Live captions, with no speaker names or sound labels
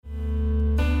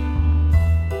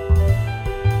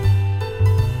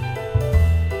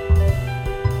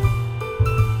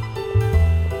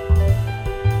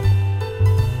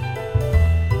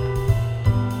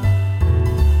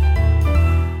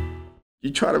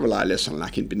try to rely less on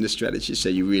luck in business strategy. So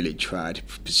you really try to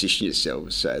position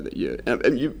yourself so that you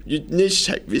need to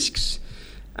take risks.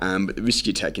 But the risk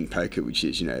you take in poker, which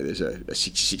is, there's a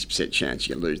 66% chance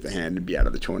you'll lose the hand and be out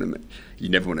of the tournament, you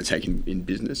never want to take in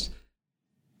business.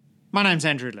 My name's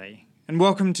Andrew Lee, and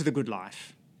welcome to The Good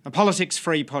Life, a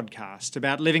politics-free podcast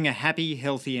about living a happy,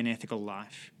 healthy and ethical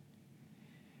life.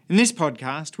 In this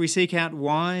podcast, we seek out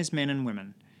wise men and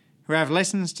women who have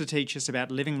lessons to teach us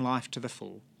about living life to the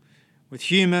full, with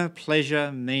humour,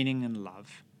 pleasure, meaning and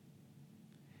love.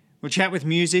 We'll chat with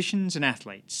musicians and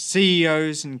athletes,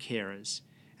 CEOs and carers,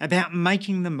 about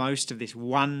making the most of this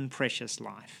one precious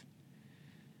life.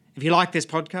 If you like this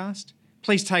podcast,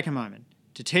 please take a moment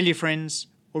to tell your friends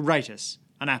or rate us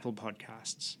on Apple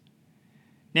Podcasts.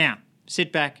 Now,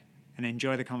 sit back and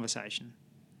enjoy the conversation.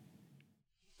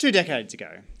 2 decades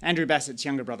ago, Andrew Bassat's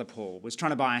younger brother Paul was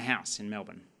trying to buy a house in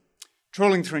Melbourne.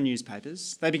 Trawling through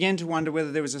newspapers, they began to wonder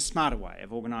whether there was a smarter way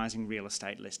of organising real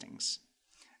estate listings.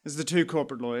 As the two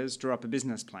corporate lawyers drew up a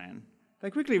business plan, they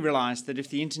quickly realised that if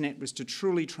the internet was to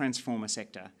truly transform a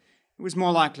sector, it was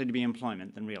more likely to be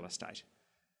employment than real estate.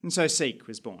 And so Seek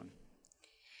was born.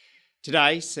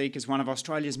 Today, Seek is one of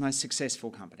Australia's most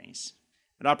successful companies.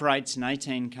 It operates in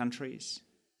 18 countries,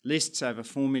 lists over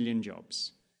 4 million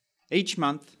jobs. Each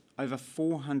month, over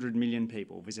 400 million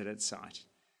people visit its site.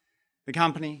 The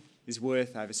company is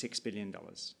worth over $6 billion.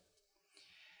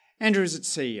 Andrew is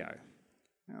its CEO.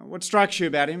 What strikes you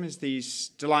about him is that he's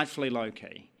delightfully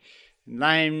low-key.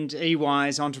 Named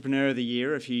EY's Entrepreneur of the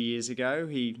Year a few years ago,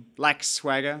 he lacks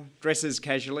swagger, dresses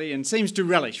casually and seems to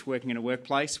relish working in a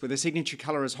workplace where the signature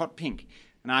colour is hot pink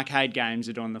and arcade games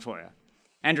adorn the foyer.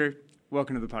 Andrew,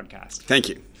 welcome to the podcast. Thank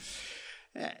you.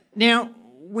 Now,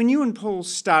 when you and Paul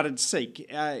started Seek,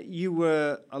 you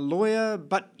were a lawyer,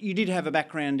 but you did have a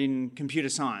background in computer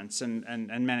science and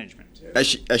management.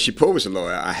 Actually, Paul was a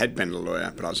lawyer. I had been a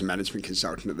lawyer, but I was a management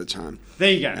consultant at the time.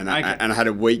 There you go. And I had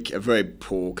a very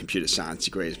poor computer science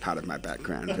degree as part of my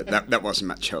background, but that wasn't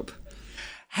much help.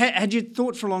 Had you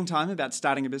thought for a long time about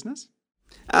starting a business?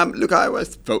 Look, I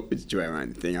always thought we'd do our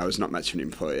own thing. I was not much of an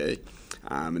employee.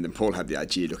 And then Paul had the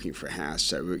idea of looking for a house,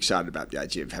 so we were excited about the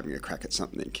idea of having a crack at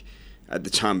something. At the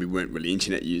time, we weren't really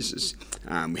internet users.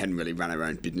 We hadn't really run our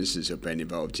own businesses or been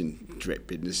involved in direct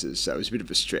businesses, so it was a bit of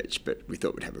a stretch, but we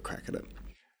thought we'd have a crack at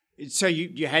it. So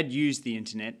you had used the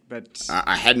internet, but...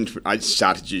 I hadn't. I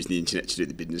started using the internet to do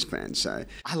the business plan, so...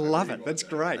 I love it. That's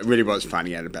great. I really was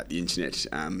finding out about the internet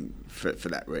for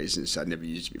that reason, so I'd never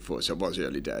used it before, so it was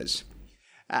early days.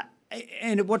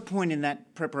 And at what point in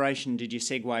that preparation did you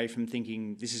segue from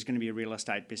thinking this is going to be a real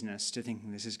estate business to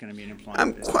thinking this is going to be an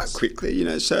employment business? Quite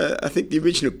quickly, so I think the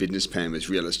original business plan was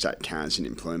real estate, cars and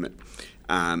employment.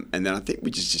 And then I think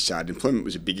we just decided employment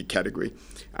was a bigger category.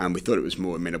 We thought it was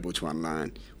more amenable to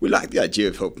online. We liked the idea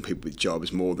of helping people with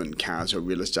jobs more than cars or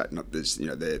real estate. Not there's,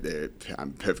 they're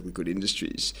perfectly good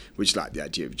industries. We just liked the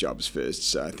idea of jobs first.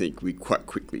 So I think we quite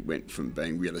quickly went from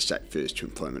being real estate first to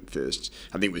employment first.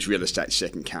 I think it was real estate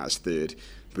second, cars third.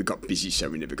 We got busy, so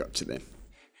we never got to them.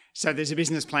 So there's a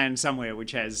business plan somewhere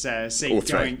which has Seek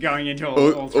going into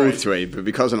all three. All three, but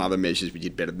because on other measures we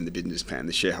did better than the business plan,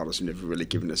 the shareholders have never really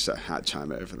given us a hard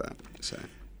time over that. So,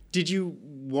 did you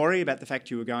worry about the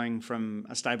fact you were going from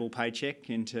a stable paycheck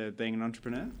into being an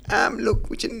entrepreneur? Look,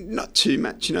 we didn't, not too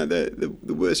much. The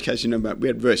worst case, we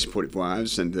had very supportive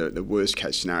wives, and the worst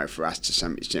case scenario for us to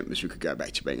some extent was we could go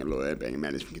back to being a lawyer, being a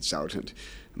management consultant.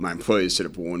 My employers sort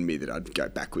of warned me that I'd go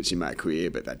backwards in my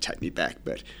career, but they'd take me back,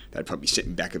 but they'd probably set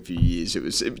me back a few years.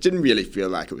 It didn't really feel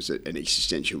like it was an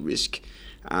existential risk.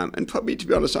 And probably, to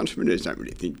be honest, entrepreneurs don't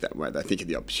really think that way. They think of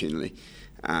the opportunity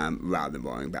rather than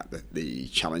worrying about the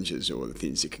challenges or the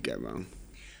things that could go wrong.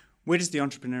 Where does the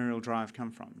entrepreneurial drive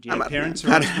come from? Do you have parents who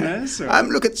are entrepreneurs?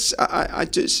 Look, I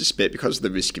do suspect because of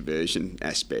the risk aversion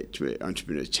aspect, where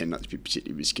entrepreneurs tend not to be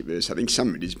particularly risk averse. I think some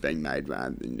of it is being made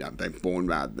rather than being born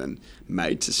rather than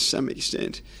made to some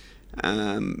extent.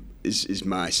 Is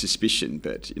my suspicion,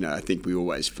 but I think we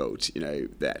always felt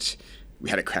that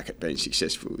we had a crack at being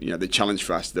successful. The challenge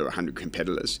for us, there were 100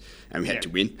 competitors, and we had to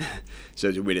win. So it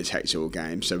was a winner takes all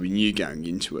game. So we knew going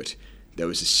into it there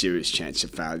was a serious chance of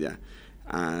failure.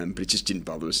 But it just didn't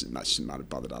bother us as much as it might have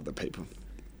bothered other people.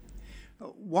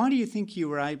 Why do you think you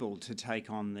were able to take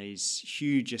on these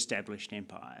huge established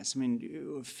empires? I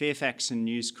mean, Fairfax and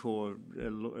News Corp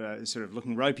are sort of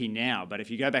looking ropey now, but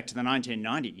if you go back to the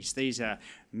 1990s, these are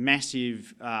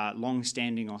massive,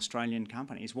 long-standing Australian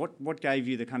companies. What gave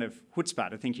you the kind of chutzpah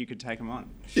to think you could take them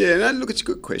on? Yeah, no, look, it's a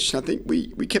good question. I think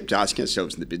we kept asking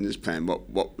ourselves in the business plan,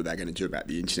 what were they going to do about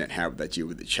the internet? How would they deal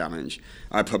with the challenge?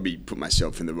 I probably put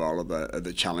myself in the role of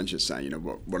the challenger, saying,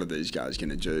 what are these guys going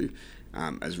to do?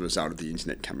 as a result of the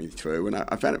internet coming through. And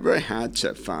I found it very hard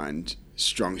to find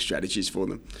strong strategies for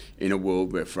them in a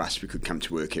world where for us we could come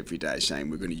to work every day saying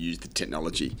we're going to use the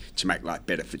technology to make life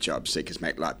better for job seekers,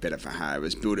 make life better for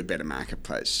hirers, build a better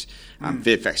marketplace.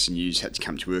 Fairfax News had to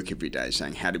come to work every day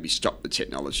saying how do we stop the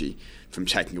technology from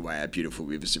taking away our beautiful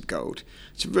rivers of gold.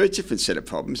 It's a very different set of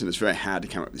problems, and it's very hard to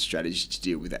come up with strategies to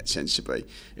deal with that sensibly,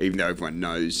 even though everyone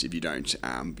knows if you don't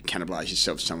cannibalise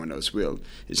yourself, someone else will.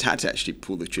 It's hard to actually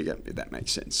pull the trigger, if that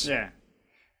makes sense. Yeah.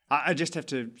 I just have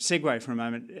to segue for a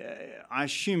moment. I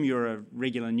assume you're a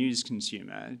regular news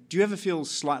consumer. Do you ever feel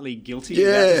slightly guilty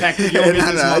about the fact that your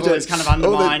business model has kind of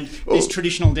undermined this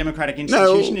traditional democratic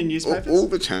institution in newspapers? All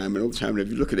the time. If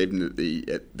you look at even at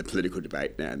the political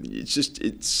debate now,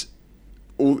 there's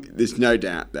no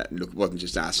doubt that, look, it wasn't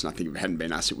just us, and I think if it hadn't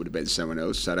been us, it would have been someone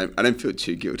else. So I don't feel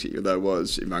too guilty, although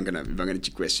if I'm going to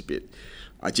digress a bit,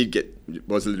 I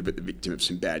was a little bit the victim of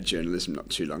some bad journalism not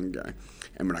too long ago.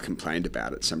 And when I complained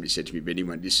about it, somebody said to me, if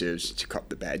anyone deserves to cop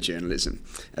the bad journalism,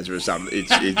 as a result,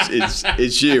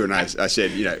 it's you. And I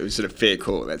said, it was sort of fair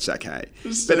call, that's okay.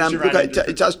 But look,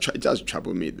 it does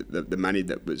trouble me that the money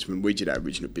that was, when we did our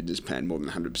original business plan, more than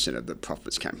 100% of the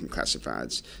profits came from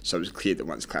classifieds. So it was clear that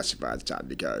once classifieds started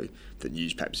to go, the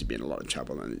newspapers would be in a lot of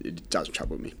trouble, and it does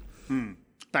trouble me.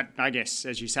 But I guess,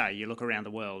 as you say, you look around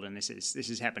the world, and this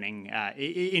is happening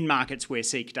in markets where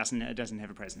Seek doesn't have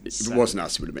a presence. If it wasn't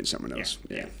us, it would have been someone else.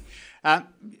 Yeah.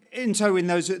 And so in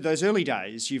those early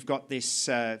days, you've got this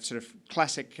sort of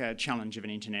classic challenge of an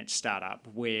internet startup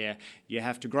where you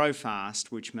have to grow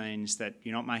fast, which means that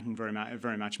you're not making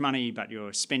very much money, but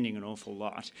you're spending an awful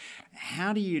lot.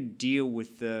 How do you deal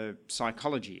with the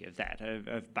psychology of that,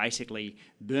 of basically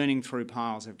burning through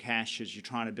piles of cash as you're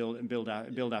trying to build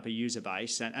up a user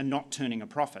base and not turning a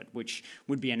profit, which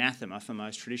would be anathema for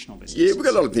most traditional businesses? Yeah, we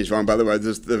got a lot of things wrong, by the way.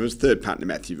 There was third partner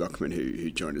Matthew Rockman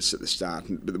who joined us at the start,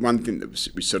 but the one thing that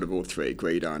we sort of all three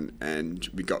agreed on and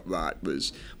we got right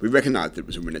was we recognised that it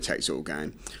was a winner-takes-all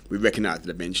game. We recognised that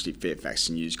eventually Fairfax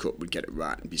and News Corp would get it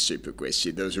right and be super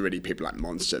aggressive. There was already people like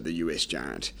Monster, the US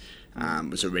giant,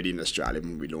 was already in Australia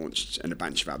when we launched, and a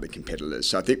bunch of other competitors.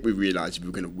 So I think we realised if we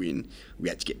were going to win, we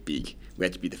had to get big. We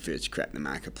had to be the first to crack the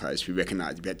marketplace. We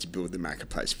recognised we had to build the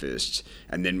marketplace first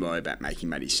and then worry about making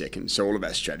money second. So all of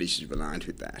our strategies were aligned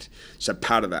with that. So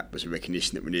part of that was a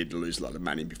recognition that we needed to lose a lot of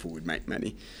money before we'd make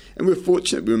money. And we were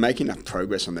fortunate we were making enough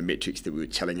progress on the metrics that we were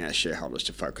telling our shareholders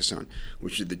to focus on,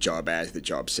 which were the job ads, the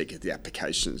job seekers, the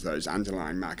applications, those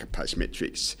underlying marketplace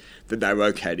metrics, that they were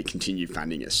okay to continue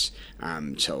funding us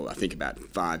till I think about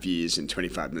 5 years and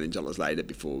 $25 million later,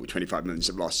 before 25 million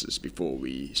of losses before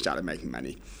we started making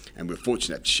money. And we're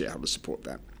fortunate to have shareholders support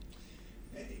that.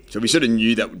 So we sort of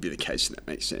knew that would be the case, and that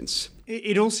makes sense.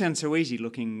 It all sounds so easy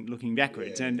looking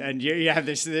backwards, and you have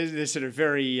this sort of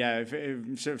very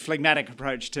sort of phlegmatic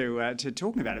approach to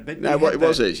talking about it. But no, it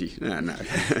was easy. No.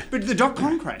 But the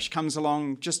 .com crash comes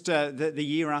along just the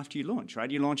year after you launch,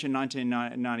 right? You launch in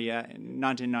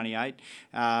 1998,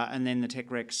 and then the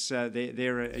tech wrecks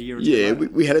there a year or two later.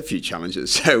 We had a few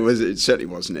challenges, so it certainly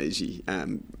wasn't easy.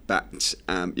 But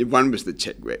one was the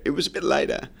tech wreck. It was a bit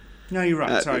later. No, you're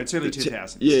right. Sorry, it's early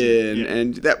 2000s.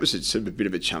 And that was sort of a bit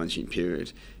of a challenging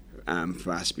period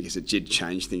for us because it did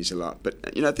change things a lot. But,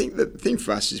 I think the thing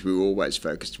for us is we were always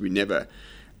focused. We never...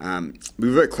 we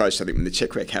were very close. I think when the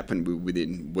tech wreck happened, we were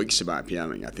within weeks of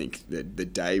IPOing. I think the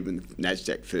day when the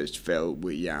NASDAQ first fell,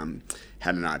 we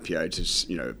had an IPO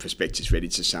to, a prospectus ready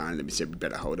to sign, and then we said we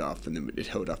better hold off, and then it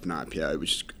held off an IPO,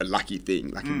 which is a lucky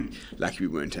thing. Lucky we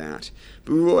weren't out.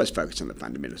 But we were always focused on the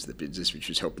fundamentals of the business, which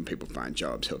was helping people find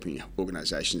jobs, helping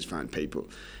organisations find people.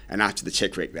 And after the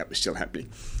tech wreck, that was still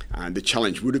happening. The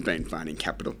challenge would have been finding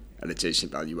capital at a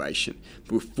decent valuation.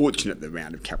 But we're fortunate the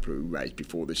round of capital we raised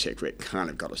before the tech wreck kind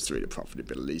of got us through to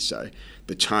profitability. So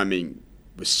the timing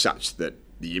was such that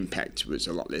the impact was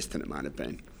a lot less than it might have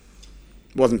been.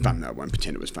 It wasn't fun though. I won't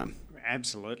pretend it was fun.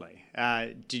 Absolutely.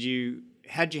 How'd you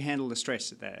handle the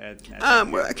stress at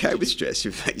that? Well, okay with stress,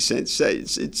 if it makes sense. So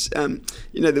it's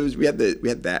we had the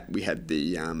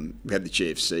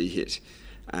GFC hit.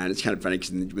 And it's kind of funny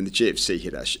because when the GFC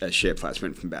hit, our share price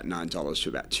went from about $9 to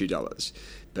about $2.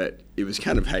 But it was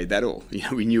kind of, hey, that all.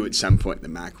 We knew at some point the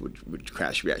market would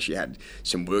crash. We actually had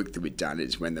some work that we'd done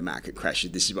is when the market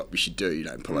crashes, this is what we should do. You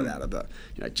don't pull it out of the,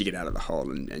 jig it out of the hole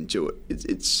and do it.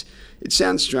 It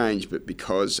sounds strange, but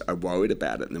because I worried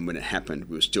about it, and then when it happened,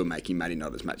 we were still making money,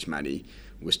 not as much money.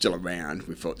 We were still around.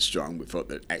 We felt strong. We felt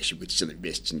that actually we'd still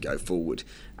invest and go forward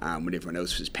when everyone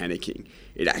else was panicking.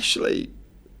 It actually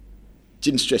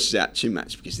didn't stress us out too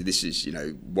much because this is,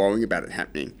 worrying about it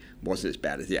happening wasn't as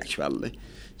bad as the actuality.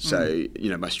 So,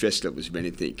 my stress levels, if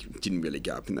anything, didn't really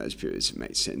go up in those periods. It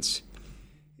makes sense.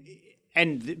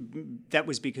 that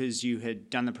was because you had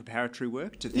done the preparatory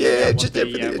work to think Yeah, about just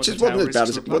everything. It just wasn't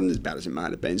as bad as it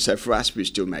might have been. So for us, we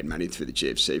still made money through the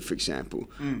GFC, for example.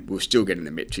 We were still getting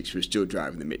the metrics. We were still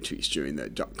driving the metrics during the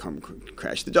dot-com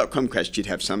crash. The dot-com crash did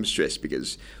have some stress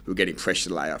because we were getting pressure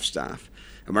to lay off staff.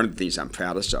 And one of the things I'm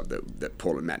proudest of that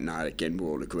Paul and Matt and I, again, were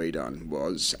all agreed on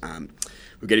was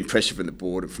we're getting pressure from the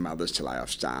board and from others to lay off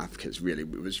staff because really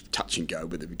it was touch and go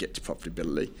whether we get to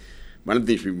profitability. One of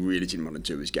the things we really didn't want to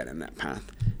do was get on that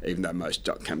path, even though most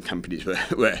dot-com companies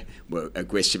were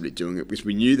aggressively doing it, because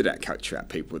we knew that our culture, our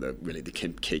people, were really the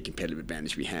key competitive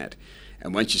advantage we had.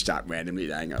 And once you start randomly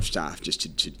laying off staff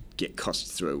just to get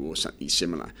costs through or something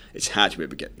similar, it's hard to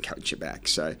ever get the culture back.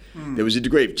 So there was a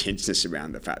degree of tenseness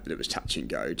around the fact that it was touch and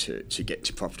go to get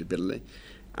to profitability.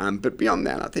 But beyond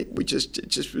that, I think we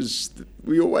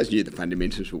always knew the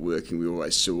fundamentals were working. We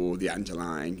always saw the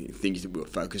underlying things that we were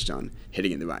focused on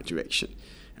heading in the right direction.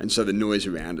 And so the noise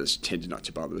around us tended not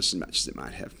to bother us as much as it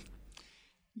might have.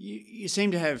 You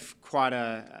seem to have quite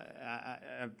a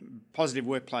positive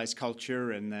workplace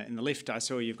culture. In the lift, I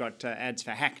saw you've got ads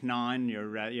for Hack 9,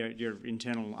 your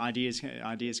internal ideas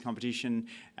competition.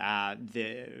 A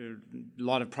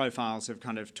lot of profiles have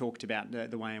kind of talked about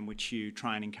the way in which you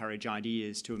try and encourage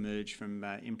ideas to emerge from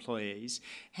employees.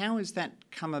 How has that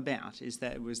come about?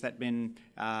 Was that been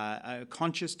a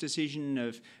conscious decision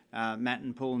of Matt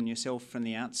and Paul and yourself from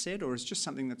the outset, or is it just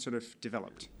something that sort of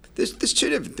developed? There's two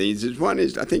different things. One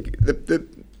is, I think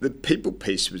the people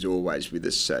piece was always with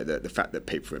us, so the fact that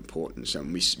people are important. So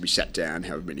when we sat down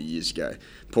however many years ago,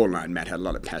 Paul and I and Matt had a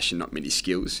lot of passion, not many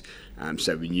skills,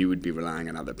 so we knew we'd be relying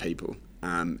on other people.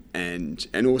 And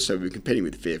also we were competing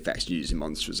with Fairfax News and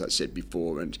Monster, as I said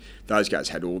before, and those guys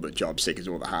had all the job seekers,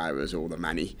 all the hirers, all the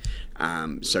money.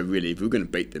 So really, if we were going to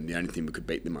beat them, the only thing we could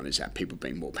beat them on is our people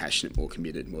being more passionate, more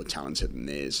committed, more talented than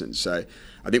theirs. And so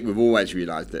I think we've always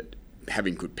realised that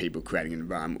having good people, creating an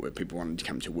environment where people wanted to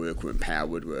come to work, were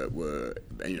empowered, were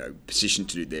positioned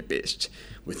to do their best,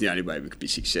 was the only way we could be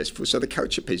successful. So the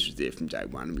culture piece was there from day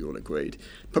one, and we all agreed.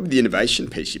 Probably the innovation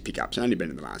piece you pick up has only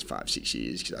been in the last 5-6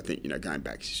 years, because I think, going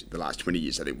back the last 20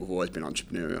 years, I think we've always been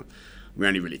entrepreneurial. We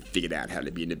only really figured out how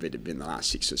to be innovative in the last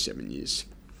 6 or 7 years,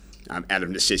 out of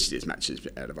necessity as much as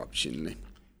out of opportunity.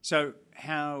 So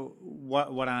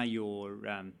what are your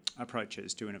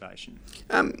approaches to innovation?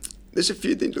 There's a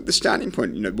few things. Look, the starting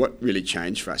point, what really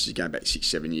changed for us is going back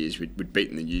 6-7 years. We'd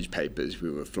beaten the newspapers. We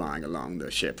were flying along.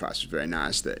 The share price was very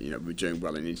nice. That we were doing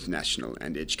well in international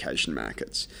and education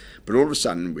markets. But all of a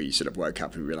sudden, we sort of woke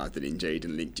up and realised that Indeed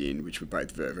and LinkedIn, which were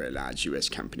both very, very large US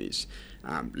companies,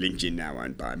 LinkedIn now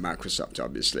owned by Microsoft,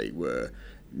 obviously, were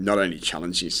not only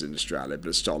challenging us in Australia, but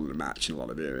have stolen a march in a lot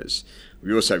of areas.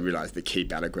 We also realised the key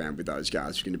battleground with those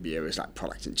guys were going to be areas like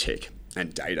product and tech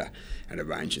and data and a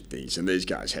range of things. And these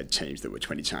guys had teams that were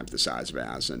 20 times the size of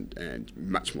ours and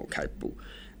much more capable.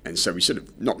 And so we sort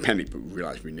of, not panicked, but we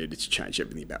realised we needed to change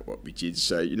everything about what we did.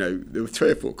 So, there were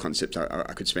 3 or 4 concepts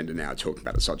I could spend an hour talking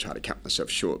about, so I'll try to cut myself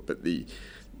short. But the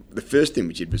first thing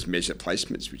we did was measure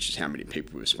placements, which is how many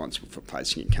people were responsible for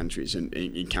placing in countries and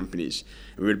in companies.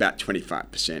 And we were at about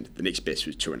 25%. The next best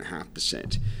was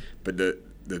 2.5%. But the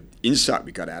insight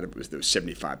we got out of it was there was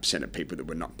 75% of people that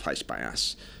were not placed by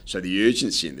us. So the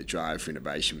urgency and the drive for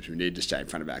innovation was we needed to stay in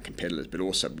front of our competitors, but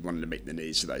also we wanted to meet the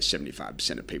needs of those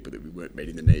 75% of people that we weren't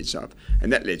meeting the needs of.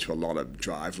 And that led to a lot of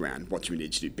drive around what do we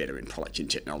need to do better in product and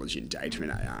technology and data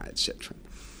and AI, etc.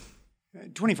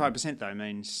 25% though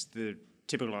means the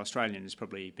typical Australian has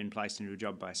probably been placed into a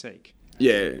job by SEEK.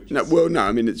 Yeah, we're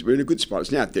in a good spot.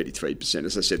 It's now 33%.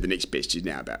 As I said, the next best is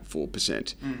now about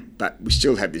 4%. But we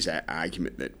still have this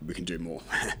argument that we can do more.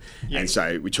 Yeah. And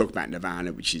so we talk about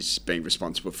Nirvana, which is being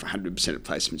responsible for 100% of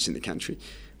placements in the country.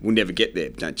 We'll never get there,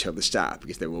 don't tell the staff,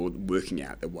 because they're all working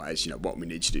out the ways, what we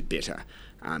need to do better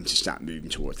to start moving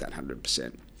towards that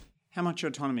 100%. How much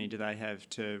autonomy do they have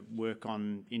to work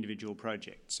on individual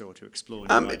projects or to explore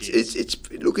new ideas? It's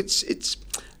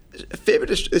a fair bit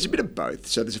there's a bit of both.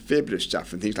 So there's a fair bit of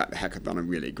stuff, and things like the hackathon are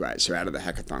really great. So out of the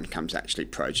hackathon comes actually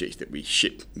projects that we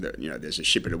ship. There's a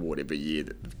Ship It award every year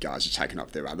that the guys are taking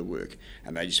off their other work,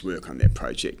 and they just work on their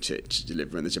project to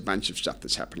deliver. And there's a bunch of stuff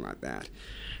that's happened like that.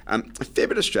 A fair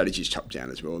bit of strategy is top down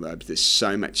as well, though. But there's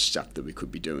so much stuff that we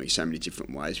could be doing, so many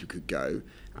different ways we could go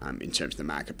in terms of the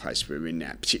marketplace we're in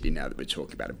now, particularly now that we're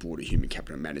talking about a broader human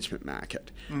capital management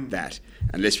market, that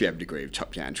unless we have a degree of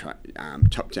top-down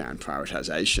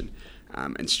prioritisation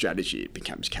and strategy, it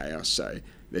becomes chaos. So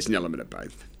there's an element of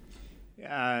both.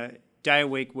 Day a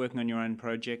week working on your own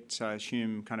projects, I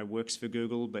assume kind of works for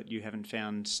Google, but you haven't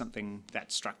found something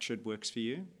that structured works for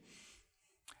you?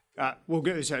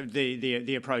 So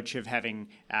the approach of having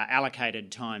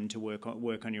allocated time to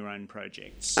work on your own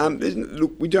projects.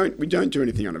 Look, we don't do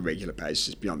anything on a regular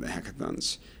basis beyond the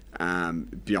hackathons.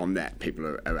 Beyond that, people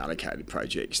are allocated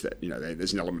projects that,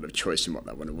 there's an element of choice in what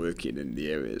they want to work in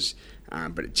the areas,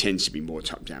 but it tends to be more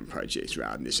top-down projects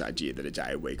rather than this idea that a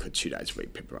day a week or 2 days a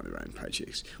week people run their own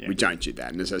projects. Yeah. We don't do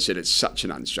that, and as I said, it's such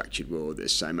an unstructured world.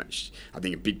 There's so much. I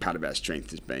think a big part of our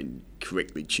strength has been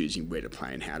correctly choosing where to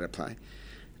play and how to play.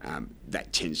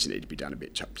 That tends to need to be done a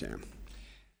bit top-down.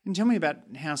 And tell me about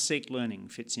how Seek Learning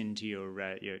fits into your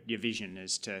vision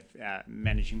as to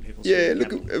managing people's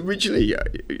capital. Originally,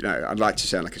 I'd like to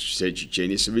sound like a strategic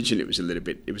genius. Originally, it was a little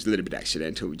bit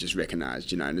accidental. We just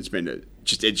recognised, and it's been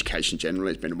just education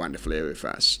generally has been a wonderful area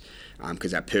for us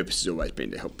because our purpose has always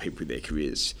been to help people with their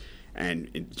careers. And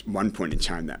at one point in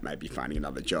time, that may be finding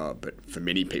another job, but for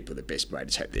many people, the best way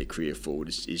to take their career forward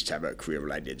is to have a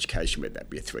career-related education, whether that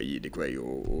be a 3-year degree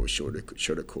or a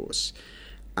shorter course.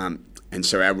 And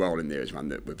so our role in there is one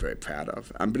that we're very proud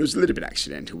of. But it was a little bit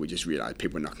accidental. We just realised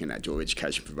people were knocking on our door,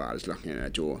 education providers knocking on our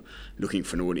door, looking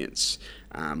for an audience.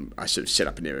 I sort of set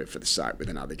up an area for the site with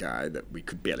another guy that we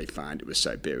could barely find. It was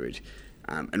so buried.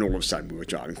 And all of a sudden we were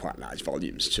driving quite large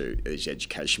volumes to these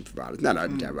education providers. And that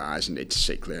opened our eyes and led to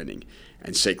Seek Learning.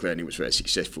 And Seek Learning was very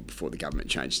successful before the government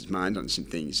changed its mind on some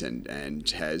things and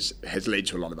has led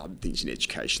to a lot of other things in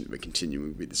education that we're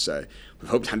continuing with. So we've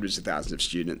helped hundreds of thousands of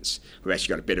students. We've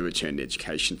actually got a better return to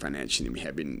education financially than we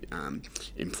have in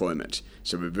employment.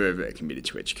 So we're very, very committed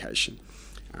to education.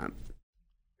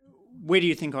 Where do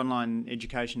you think online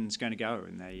education is going to go?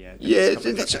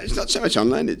 It's not so much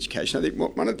online education. I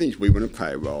think one of the things we want to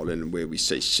play a role in and where we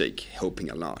see Seek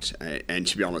helping a lot, and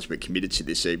to be honest, we're committed to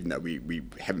this even though we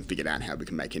haven't figured out how we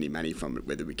can make any money from it,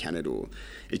 whether we can at all.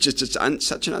 It's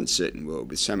such an uncertain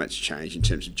world with so much change in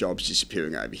terms of jobs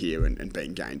disappearing over here and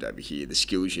being gained over here. The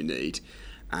skills you need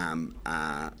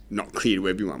are not clear to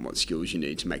everyone what skills you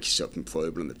need to make yourself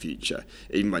employable in the future.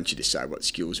 Even once you decide what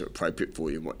skills are appropriate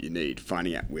for you and what you need,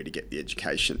 finding out where to get the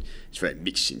education, it's very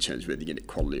mixed in terms of whether you get it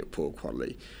quality or poor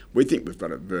quality. We think we've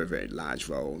got a very, very large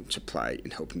role to play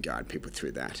in helping guide people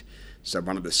through that. So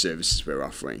one of the services we're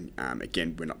offering,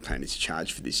 again, we're not planning to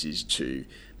charge for this, is to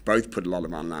both put a lot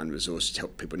of online resources to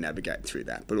help people navigate through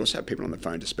that, but also have people on the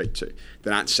phone to speak to.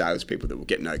 There aren't salespeople that will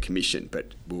get no commission,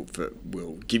 but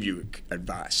will give you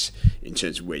advice in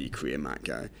terms of where your career might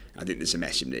go. I think there's a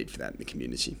massive need for that in the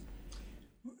community.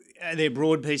 Are there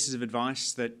broad pieces of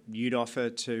advice that you'd offer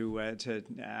to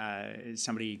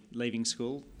somebody leaving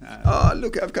school? I've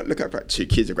got 2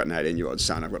 kids. I've got an 18-year-old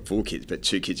son. I've got 4 kids, but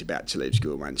 2 kids about to leave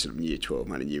school. One sort of in year 12,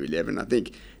 one in year 11. I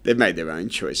think they've made their own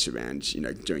choice around,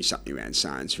 doing something around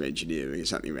science or engineering, or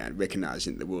something around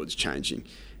recognising that the world's changing,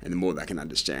 and the more they can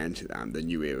understand the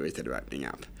new areas that are opening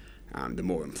up, the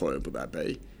more employable they'll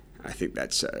be. I think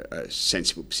that's a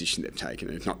sensible position they've taken.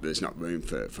 There's not room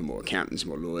for more accountants,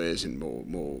 more lawyers, and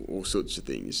more all sorts of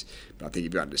things. But I think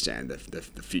if you understand the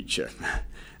future,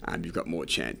 you've got more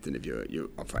chance than if you're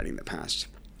operating in the past.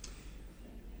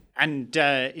 And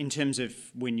in terms of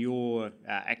when you're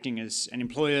acting as an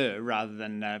employer rather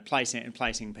than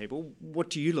placing people, what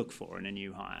do you look for in a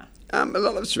new hire? A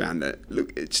lot of it's around that.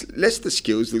 Look, it's less the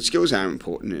skills. The skills are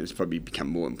important, and it's probably become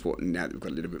more important now that we've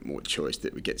got a little bit more choice,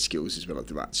 that we get skills as well as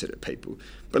the right set of people.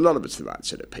 But a lot of it's the right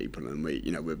set of people, and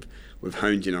we've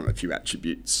honed in on a few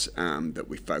attributes that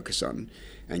we focus on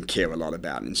and care a lot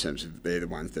about in terms of they're the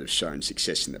ones that have shown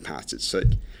success in the past at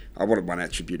Seek. I wanted one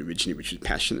attribute originally, which was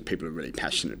passion, that people are really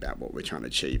passionate about what we're trying to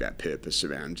achieve, our purpose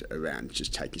around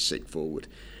just taking Seek forward.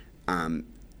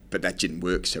 But that didn't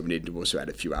work, so we needed to also add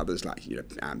a few others, like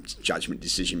judgment,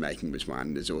 decision making was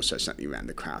one. There's also something around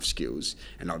the craft skills,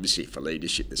 and obviously for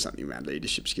leadership, there's something around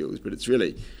leadership skills. But it's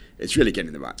really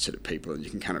getting the right sort of people, and you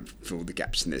can kind of fill the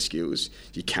gaps in their skills.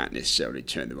 You can't necessarily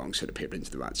turn the wrong sort of people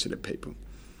into the right sort of people.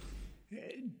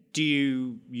 Do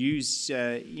you use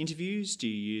interviews? Do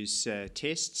you use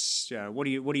tests? What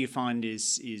do you find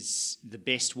is the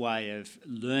best way of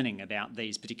learning about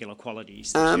these particular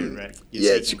qualities that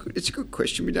you're seeking? It's a good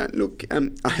question. We don't look. I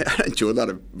don't do a lot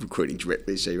of recruiting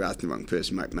directly, so you're asking the wrong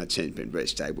person. My team's been very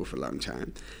stable for a long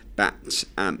time, but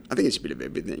I think it's a bit of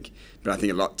everything. But I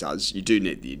think a lot does. You do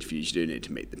need the interviews. You do need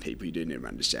to meet the people. You do need to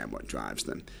understand what drives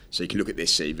them. So you can look at their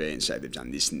CV and say they've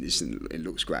done this and this, and it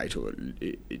looks great, or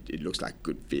it looks like a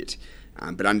good fit.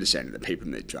 But understanding the people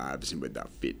and their drivers and whether they'll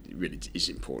fit really is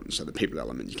important. So the people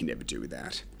element you can never do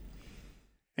without.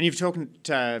 And you've talked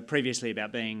previously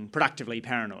about being productively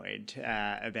paranoid,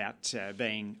 about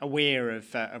being aware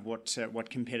of what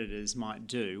competitors might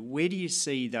do. Where do you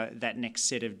see that next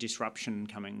set of disruption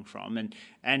coming from?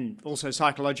 And also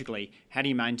psychologically, how do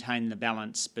you maintain the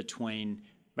balance between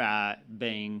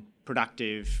being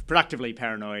productively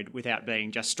paranoid without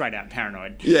being just straight out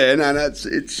paranoid? Yeah, no, it's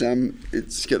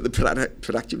got the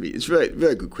productivity. It's a very,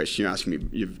 very good question. You're asking me.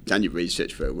 You've done your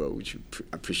research very well, which I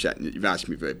appreciate. You've asked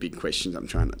me very big questions. I'm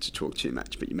trying not to talk too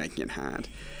much, but you're making it hard.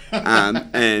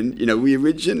 And we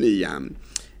originally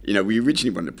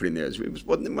wanted to put in there, it was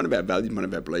one of our values, one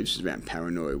of our beliefs was around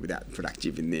paranoia without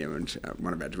productive in there. And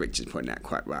one of our directors pointed out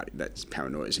quite rightly that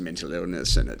paranoia is a mental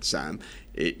illness, and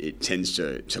it tends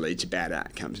to lead to bad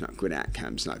outcomes, not good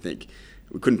outcomes. And I think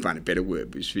we couldn't find a better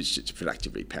word. We switched it to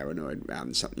productively paranoid rather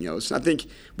than something else. And I think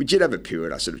we did have a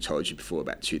period, I sort of told you before,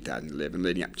 about 2011,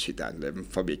 leading up to 2011,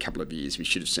 probably a couple of years, we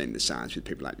should have seen the signs with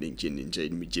people like LinkedIn and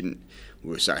Indeed, and we didn't. We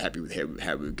were so happy with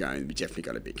how we were going, we definitely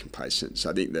got a bit complacent.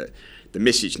 So I think that the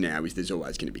message now is there's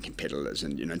always going to be competitors.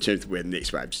 And, in terms of where the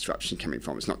next wave of disruption is coming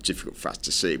from, it's not difficult for us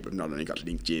to see. We've not only got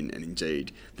LinkedIn and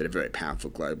Indeed that are very powerful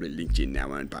globally. LinkedIn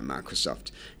now owned by Microsoft.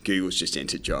 Google's just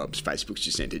entered jobs. Facebook's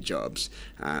just entered jobs.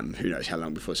 Who knows how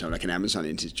long before someone like an Amazon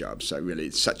enters jobs. So really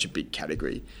it's such a big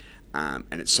category. And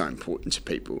it's so important to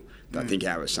people that I think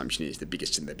our assumption is the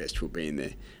biggest and the best will be in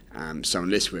there. So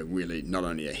unless we're really not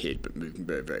only ahead but moving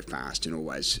very, very fast and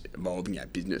always evolving our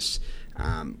business,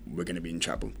 we're going to be in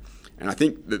trouble. And I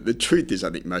think that the truth is I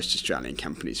think most Australian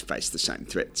companies face the same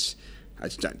threats. I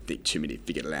just don't think too many have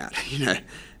figured it out,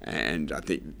 And I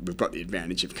think we've got the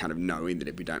advantage of kind of knowing that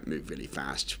if we don't move really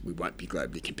fast, we won't be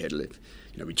globally competitive.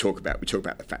 We talk about the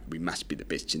fact that we must be the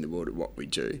best in the world at what we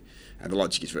do. And the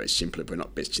logic is very simple. If we're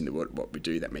not best in the world at what we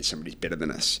do, that means somebody's better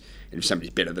than us. And if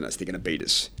somebody's better than us, they're going to beat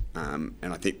us. And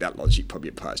I think that logic probably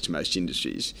applies to most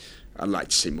industries. I'd like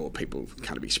to see more people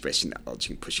kind of expressing that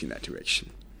logic and pushing in that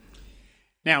direction.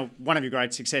 Now, one of your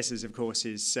great successes, of course,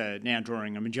 is now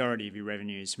drawing a majority of your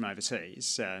revenues from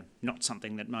overseas, not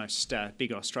something that most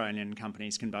big Australian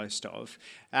companies can boast of.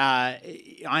 I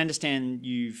understand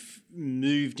you've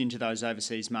moved into those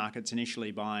overseas markets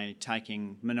initially by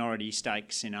taking minority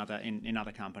stakes in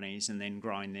other companies and then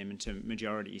growing them into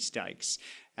majority stakes.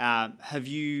 Have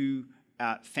you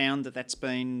found that that's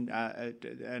been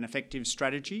an effective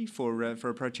strategy for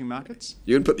approaching markets?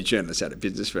 You can put the journalists out of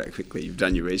business very quickly. You've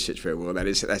done your research very well.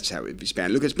 That's how we've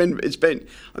expanded. Look, it's been.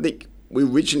 I think we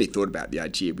originally thought about the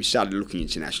idea. We started looking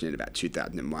internationally in about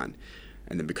 2001,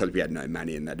 and then because we had no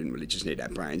money and they didn't really just need our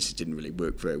brains, it didn't really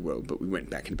work very well. But we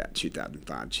went back in about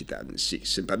 2005,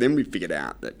 2006. But then we figured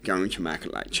out that going to a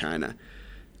market like China,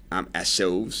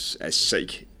 ourselves as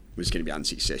SEEK was going to be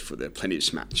unsuccessful. There are plenty of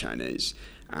smart Chinese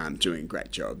doing a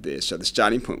great job there. So the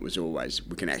starting point was always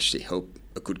we can actually help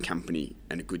a good company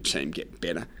and a good team get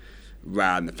better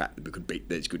rather than the fact that we could beat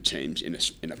these good teams in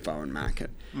a foreign market.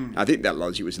 I think that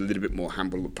logic was a little bit more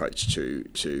humble approach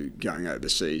to going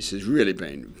overseas has really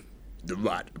been the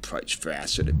right approach for our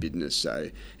sort of business. So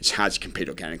it's hard to compete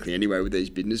organically anyway with these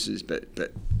businesses, but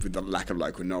with the lack of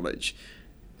local knowledge,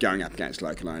 going up against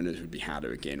local owners would be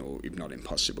harder again, or if not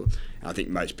impossible. And I think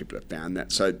most people have found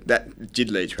that. So that did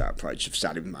lead to our approach of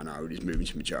starting with minorities, moving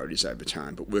to majorities over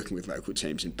time, but working with local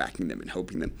teams and backing them and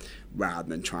helping them rather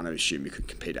than trying to assume we could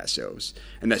compete ourselves.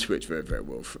 And that's worked very, very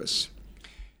well for us.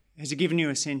 Has it given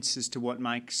you a sense as to what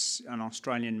makes an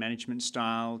Australian management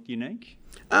style unique?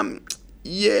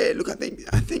 Yeah, look, I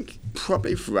think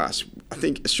probably for us, I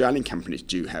think Australian companies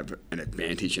do have an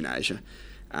advantage in Asia.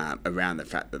 Around the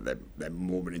fact that they're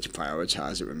more willing to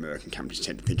prioritise it. American companies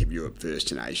tend to think of Europe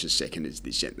first and Asia second as the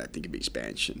extent they think of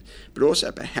expansion. But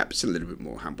also perhaps a little bit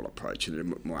more humble approach, a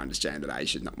little bit more understanding that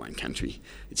Asia is not one country.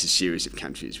 It's a series of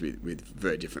countries with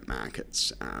very different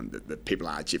markets. The people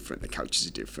are different, the cultures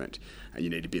are different. And you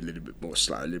need to be a little bit more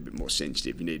slow, a little bit more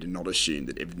sensitive. You need to not assume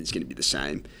that everything's going to be the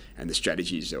same and the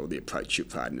strategies or the approach you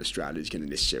apply in Australia is going to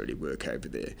necessarily work over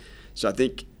there. So I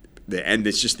think and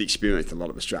there's just the experience that a lot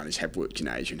of Australians have worked in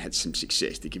Asia and had some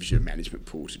success that gives you a management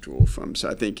pool to draw from. So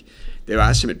I think there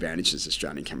are some advantages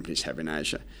Australian companies have in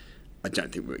Asia. I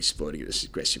don't think we're exploiting it as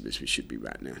aggressively as we should be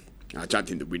right now. I don't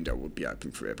think the window will be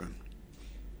open forever.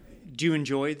 Do you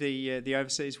enjoy the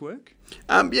overseas work?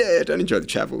 Yeah, I don't enjoy the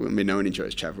travel. I mean, no one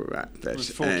enjoys travel, right? With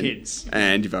 4 kids.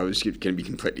 And if I was going to be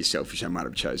completely selfish, I might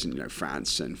have chosen,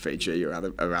 France and Fiji or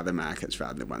other markets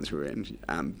rather than the ones we're in.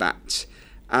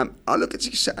 Look, it's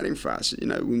exciting for us.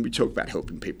 When we talk about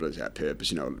helping people as our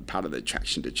purpose, part of the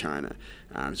attraction to China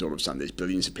is all of a sudden there's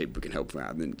billions of people we can help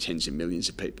rather than tens of millions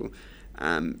of people.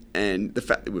 And the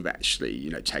fact that we've actually,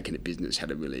 taken a business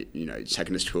had a really, it's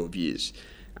taken us 12 years.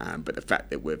 But the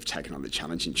fact that we've taken on the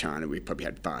challenge in China, we've probably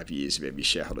had 5 years of every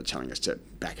shareholder telling us to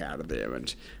back out of there,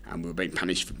 and we're being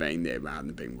punished for being there rather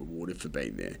than being rewarded for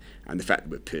being there. And the fact that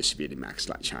we've persevered in markets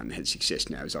like China and had success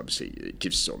now is obviously, it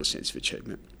gives us all a sense of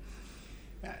achievement.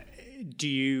 Do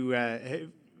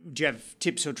you Do you have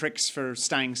tips or tricks for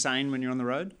staying sane when you're on the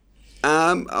road?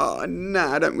 No,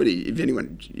 I don't really. If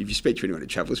you speak to anyone who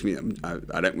travels with me,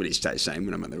 I don't really stay sane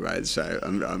when I'm on the road. So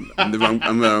I'm the wrong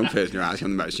person to ask.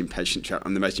 I'm the most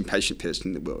impatient person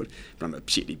in the world, but I'm a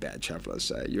particularly bad traveller.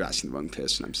 So you're asking the wrong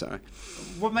person. I'm sorry.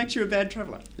 What makes you a bad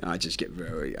traveller?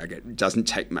 It doesn't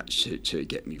take much to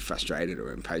get me frustrated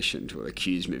or impatient, or the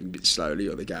queue's moving a bit slowly,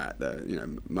 or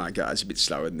my guy's a bit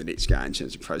slower than the next guy in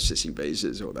terms of processing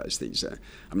visas, all those things.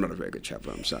 I'm not a very good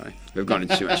traveller. I'm sorry. We've gone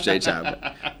into too much detail,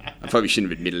 but I probably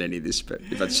shouldn't have admitted any of this. But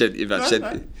if I'd said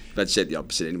the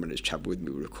opposite, anyone who's travelled with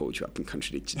me would have called you up and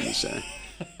contradicted me. So.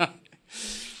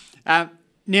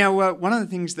 Now, one of the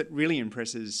things that really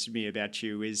impresses me about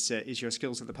you is your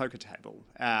skills at the poker table.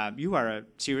 You are a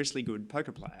seriously good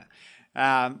poker player.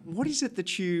 What is it that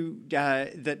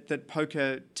that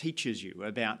poker teaches you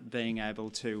about being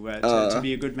able to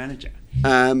be a good manager?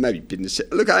 Maybe business.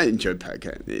 Look, I enjoy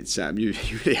poker. It's you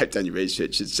really have done your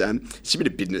research. It's a bit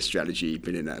of business strategy,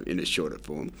 but in a shorter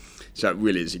form. So it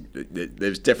really is.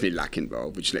 There's definitely luck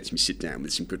involved, which lets me sit down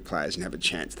with some good players and have a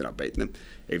chance that I'll beat them.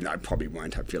 Even though I probably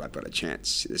won't, I feel I've got a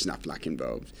chance. There's enough luck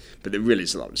involved. But there really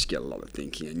is a lot of skill, a lot of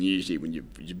thinking. And usually when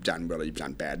you've done well or you've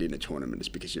done badly in a tournament, it's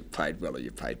because you've played well or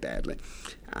you've played badly.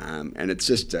 And it's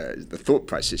just the thought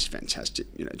process is fantastic.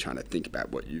 Trying to think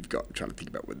about what you've got, trying to think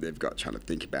about what they've got, trying to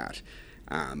think about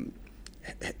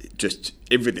just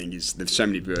everything. There's so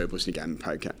many variables in a game of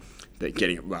poker that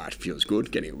getting it right feels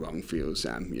good, getting it wrong feels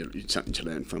something to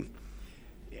learn from.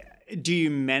 Do you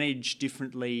manage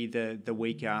differently the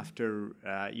week after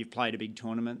you've played a big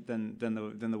tournament than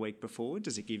the week before?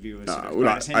 Does it give you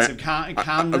a sense of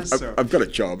calmness? I've got a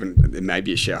job, and there may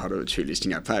be a shareholder or two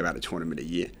listening. I play about a tournament a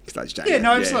year.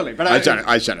 Absolutely. But I don't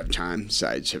have time,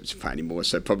 to play anymore.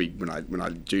 So probably when I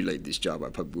do leave this job, I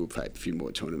probably will play a few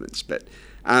more tournaments. But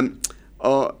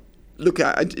look,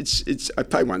 I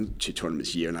play 1-2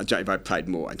 tournaments a year, and if I played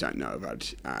more, I don't know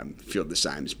if I'd feel the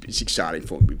same. It's exciting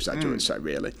for me because I do it so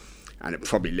rarely. And it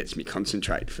probably lets me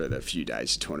concentrate for the few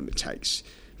days the tournament takes.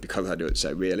 Because I do it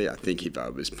so rarely, I think if I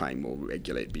was playing more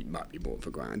regularly, it might be more of a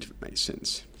grind, if it makes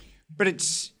sense. But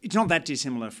it's not that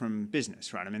dissimilar from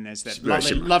business, right? I mean, there's that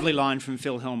lovely line from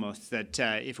Phil Hellmuth that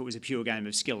if it was a pure game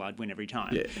of skill, I'd win every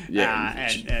time.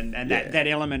 That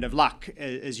element of luck,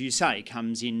 as you say,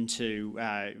 comes into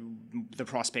the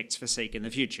prospects for Seek in the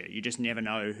future. You just never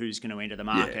know who's going to enter the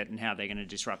market and how they're going to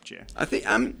disrupt you.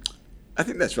 I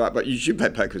think that's right, but you should play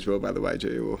poker as well, by the way, do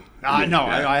you? I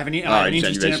have an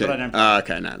interest in it, but I don't play.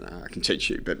 Okay, no, I can teach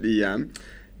you. But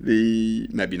the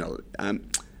maybe not.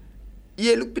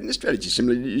 Look, business strategy is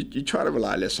similar. You try to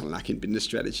rely less on luck in business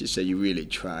strategy, so you really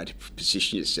try to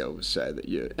position yourself so that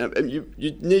you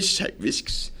need to take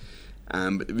risks.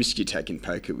 But the risk you take in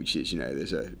poker, which is,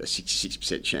 there's a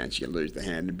 66% chance you'll lose the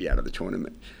hand and be out of the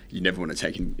tournament, you never want to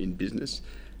take in business.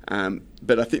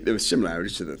 But I think there were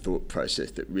similarities to the thought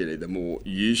process that really the more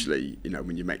usually,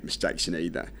 when you make mistakes in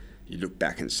either, you look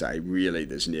back and say, really,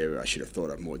 there's an area I should have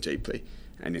thought of more deeply.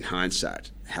 And in hindsight,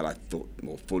 had I thought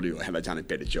more fully or had I done a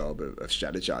better job of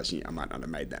strategizing, I might not have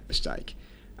made that mistake.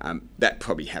 That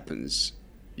probably happens.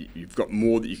 You've got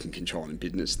more that you can control in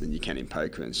business than you can in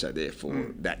poker. And so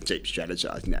therefore, that deep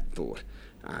strategizing, that thought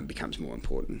becomes more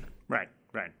important. Right.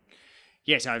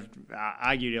 Yes, I've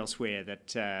argued elsewhere that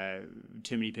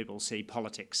too many people see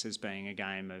politics as being a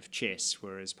game of chess,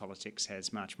 whereas politics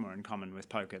has much more in common with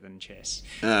poker than chess.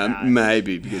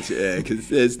 Maybe because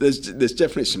there's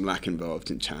definitely some luck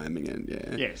involved in timing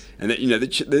and Yes. And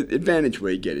the advantage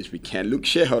we get is we can look.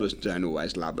 Shareholders don't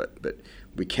always love it, but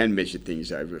we can measure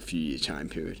things over a few year time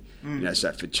period.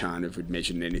 So for China, if we'd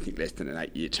measured anything less than an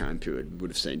 8-year time period, we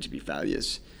would have seen to be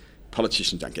failures.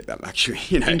 Politicians don't get that luxury,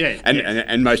 Indeed,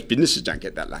 and most businesses don't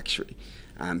get that luxury.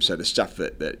 So the stuff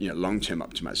that long-term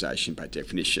optimization by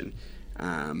definition,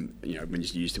 when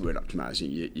you use the word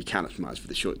optimizing, you can't optimize for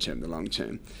the short term, the long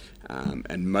term,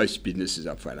 and most businesses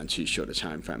operate on too short a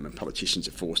time frame, and politicians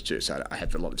are forced to. So I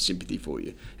have a lot of sympathy for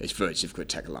you. It's very difficult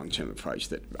to take a long-term approach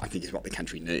that I think is what the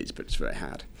country needs, but it's very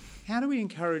hard. How do we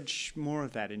encourage more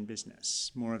of that in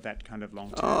business? More of that kind of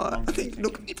long-term I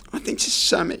think to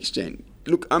some extent,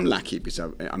 I'm lucky because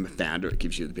I'm a founder. It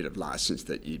gives you a bit of license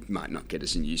that you might not get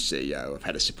as a new CEO. I've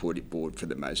had a supportive board for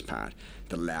the most part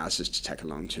that allows us to take a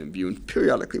long-term view. And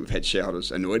periodically we've had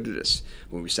shareholders annoyed at us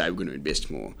when we say we're going to invest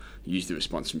more. Usually the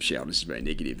response from shareholders is very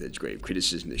negative. The degree of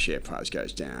criticism, the share price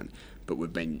goes down. But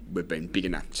we've been big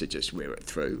enough to just wear it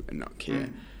through and not care.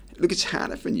 Look, it's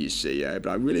harder for a new CEO, but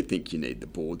I really think you need the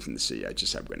boards and the CEO to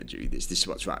say, we're going to do this. This is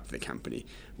what's right for the company.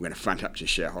 We're going to front up to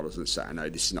shareholders and say, I know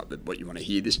this is not what you want to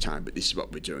hear this time, but this is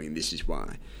what we're doing and this is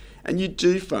why. And you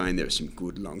do find there are some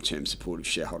good long-term supportive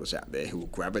shareholders out there who will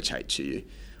gravitate to you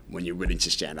when you're willing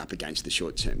to stand up against the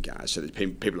short-term guys. So there's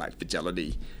people like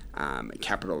Fidelity,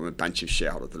 Capital, and a bunch of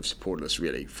shareholders that have supported us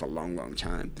really for a long, long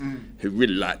time, who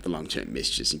really like the long-term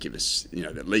messages and give us,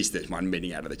 at least there's one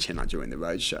meeting out of the 10 I do in the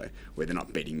roadshow where they're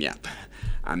not beating me up.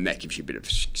 That gives you a bit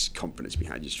of confidence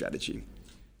behind your strategy.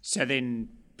 So then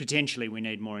potentially we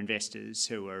need more investors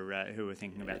who are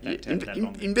thinking about that.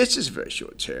 Investors are very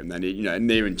short term. They need, and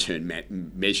they're in turn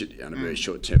measured on a very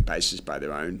short term basis by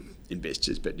their own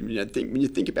investors. But when you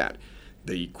think about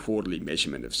the quarterly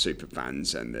measurement of super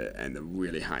funds and the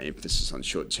really high emphasis on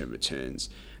short term returns,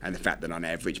 and the fact that on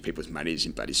average people's money is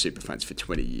in bloody super funds for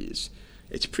 20 years.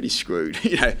 It's pretty screwed.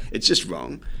 It's just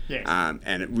wrong. Yes.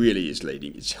 And it really is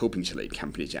it's helping to lead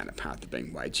companies down a path of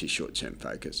being way too short-term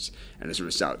focused. And as a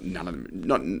result, none of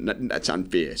them, that's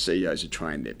unfair. CEOs are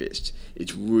trying their best.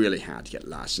 It's really hard to get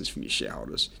license from your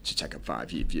shareholders to take a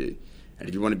 5-year view. And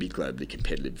if you want to be globally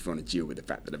competitive, if you want to deal with the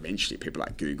fact that eventually people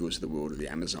like Googles of the world or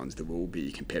the Amazons of the world will be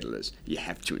your competitors, you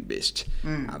have to invest.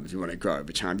 If you want to grow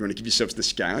over time, if you want to give yourselves the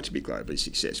scale to be globally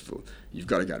successful, you've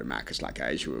got to go to markets like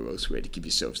Asia or elsewhere to give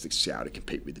yourselves the scale to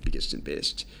compete with the biggest and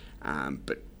best.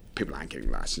 But people aren't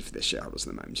getting licensed for their shareholders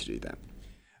at the moment to do that.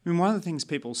 I mean, one of the things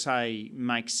people say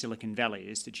makes Silicon Valley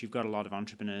is that you've got a lot of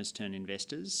entrepreneurs turn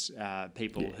investors,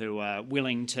 people who are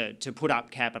willing to put up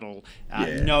capital,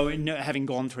 having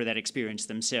gone through that experience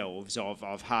themselves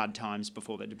of hard times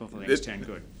before things turn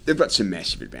good. They've got some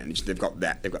massive advantage. They've got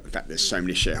that. They've got the fact there's so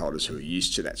many shareholders who are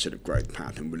used to that sort of growth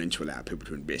path and willing to allow people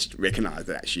to invest, recognise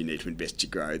that actually you need to invest to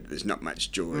grow. There's not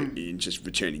much joy in just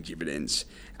returning dividends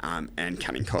and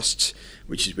cutting costs,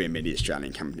 which is where many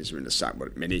Australian companies are in the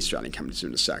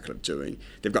cycle. Of doing.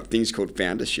 They've got things called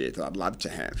founder shares that I'd love to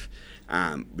have,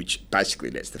 which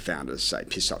basically lets the founders say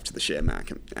piss off to the share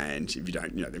market. And if you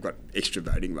don't, they've got extra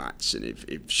voting rights, and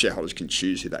if shareholders can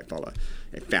choose who they follow,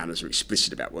 if founders are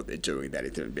explicit about what they're doing, that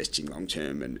if they're investing long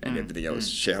term and everything else,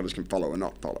 shareholders can follow or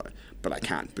not follow, but I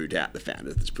can't boot out the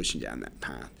founder that's pushing down that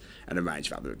path, and a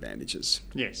range of other advantages.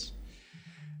 Yes.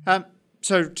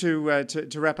 So to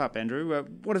wrap up, Andrew,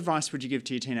 what advice would you give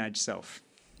to your teenage self?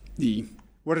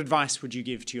 What advice would you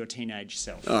give to your teenage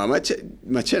self? Oh, my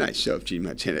teenage self,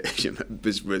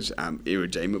 was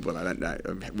irredeemable. I don't know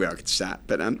where I could start,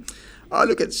 but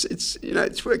look,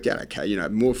 it's worked out okay.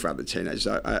 More for other teenagers.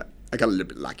 I got a little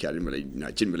bit lucky. I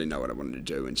didn't really know what I wanted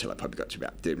to do until I probably got to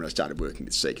about 30 when I started working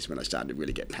with Seekers, when I started to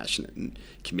really get passionate and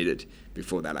committed.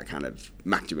 Before that, I kind of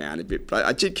mucked around a bit, but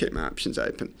I did keep my options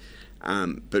open.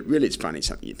 But really, it's finding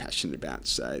something you're passionate about.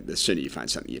 So the sooner you find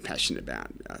something you're passionate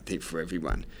about, I think for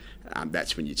everyone,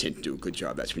 that's when you tend to do a good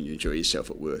job. That's when you enjoy yourself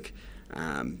at work.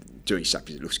 Doing stuff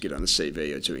because it looks good on a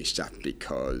CV, or doing stuff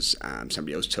because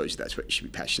somebody else tells you that's what you should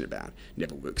be passionate about,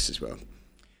 never works as well.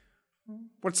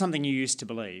 What's something you used to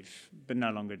believe but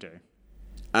no longer do?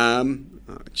 You're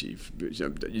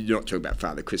not talking about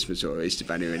Father Christmas or Easter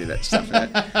Bunny or any of that stuff.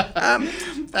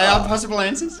 They are possible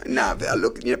answers? No, but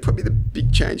look, probably the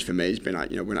big change for me has been,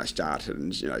 when I started,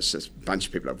 and it's just a bunch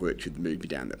of people I've worked with moved me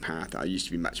down that path. I used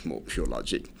to be much more pure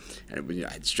logic, and it was,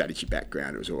 I had strategy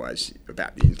background. It was always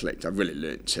about the intellect. I've really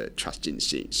learned to trust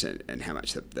instincts and how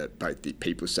much both the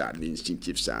people side and the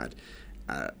instinctive side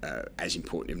as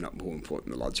important, if not more important,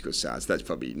 than the logical side. So that's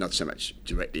probably not so much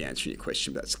directly answering your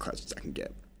question, but that's the closest I can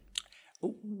get.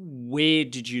 Where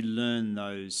did you learn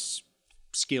those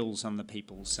skills on the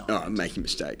people side? Oh, making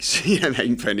mistakes.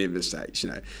 Making plenty of mistakes.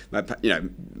 My partner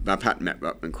Matt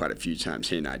Rockman quite a few times,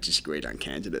 he and I disagreed on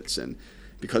candidates, and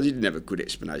because he didn't have a good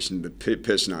explanation, the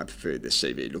person I preferred, the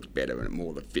CV looked better and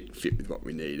more the fit with what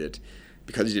we needed.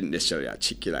 Because he didn't necessarily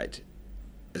articulate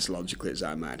as logically as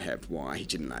I might have why he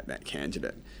didn't like that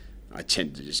candidate, I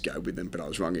tended to just go with them, but I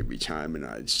was wrong every time, and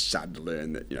I started to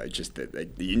learn that, just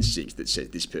the instincts that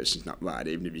said this person's not right,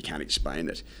 even if you can't explain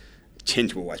it,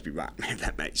 tend to always be right, if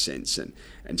that makes sense. And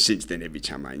since then, every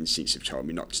time my instincts have told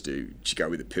me not to go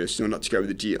with a person or not to go with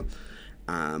a deal,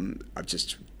 I've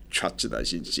just trusted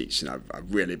those instincts, and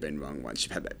I've rarely been wrong once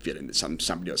you've had that feeling that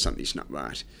somebody or something's not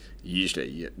right.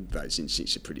 Usually, those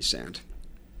instincts are pretty sound.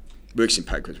 Works in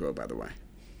poker as well, by the way.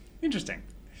 Interesting.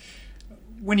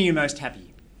 When are you most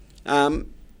happy?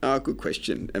 Good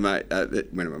question. When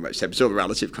am I most happy? It's all a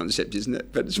relative concept, isn't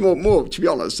it? But it's more. To be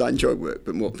honest, I enjoy work,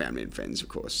 but more family and friends, of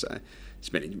course. So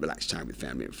spending relaxed time with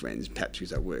family and friends, perhaps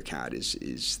because I work hard,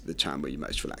 is the time where you're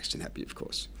most relaxed and happy, of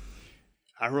course.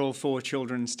 Are all 4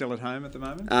 children still at home at the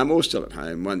moment? All still at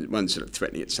home. One's sort of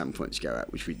threatening at some point to go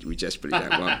out, which we desperately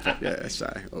don't want. But yeah,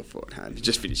 so all 4 at home.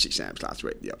 Just finished exams last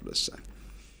week, the oldest. So.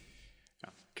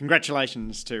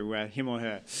 Congratulations to him or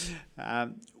her.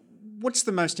 What's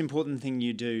the most important thing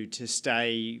you do to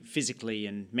stay physically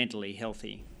and mentally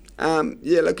healthy?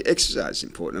 Yeah, look, exercise is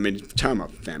important. I mean, time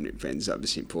off family and friends is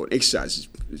obviously important. Exercise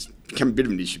has become a bit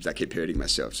of an issue because I keep hurting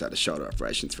myself. So I had a shoulder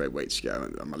operation 3 weeks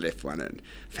ago on my left one, and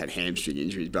I've had hamstring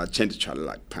injuries. But I tend to try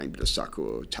to play a bit of soccer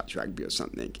or touch rugby or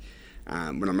something.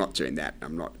 When I'm not doing that,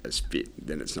 I'm not as fit.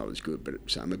 Then it's not as good. But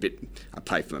so I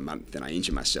play for a month, then I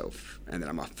injure myself, and then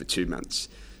I'm off for 2 months.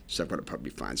 So I've got to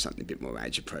probably find something a bit more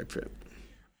age appropriate.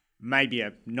 Maybe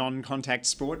a non-contact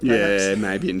sport, perhaps? Yeah,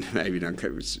 maybe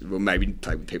non-contact. Well, maybe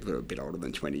play with people who are a bit older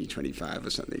than 20, 25 or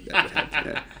something. That would help,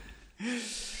 yeah.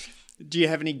 Do you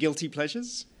have any guilty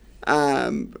pleasures?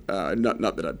 Not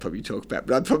that I'd probably talk about,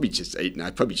 but I'd probably just eat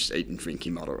and drink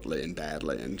immoderately and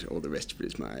badly, and all the rest of it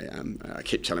is my. I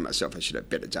keep telling myself I should have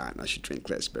better diet and I should drink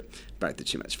less, but both are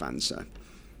too much fun. So.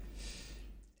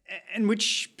 And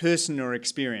which person or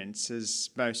experience has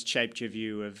most shaped your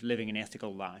view of living an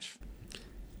ethical life?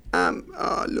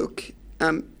 It's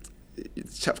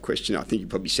a tough question. I think you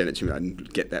probably sent it to me. I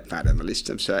didn't get that far down the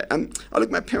list. So,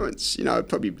 my parents. I'm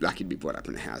probably lucky to be brought up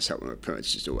in a household where my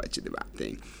parents just always did the right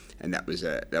thing, and that was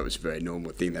a very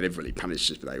normal thing. They never really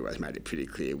punished us, but they always made it pretty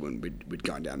clear when we'd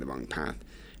gone down the wrong path.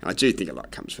 And I do think a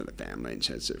lot comes from the family in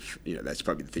terms of that's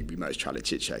probably the thing we most try to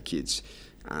teach our kids.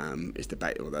 Is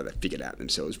although they figured out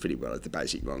themselves pretty well as the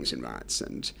basic wrongs and rights,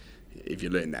 and if you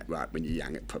learn that right when you're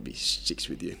young, it probably sticks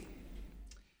with you.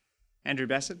 Andrew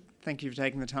Bassat, thank you for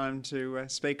taking the time to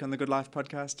speak on the Good Life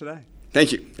podcast today.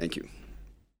 Thank you.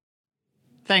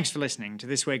 Thanks for listening to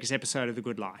this week's episode of The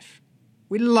Good Life.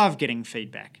 We love getting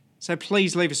feedback, so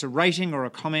please leave us a rating or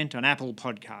a comment on Apple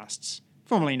Podcasts,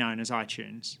 formerly known as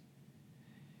iTunes.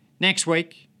 Next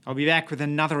week, I'll be back with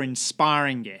another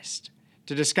inspiring guest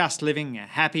to discuss living a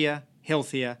happier,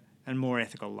 healthier, and more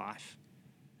ethical life.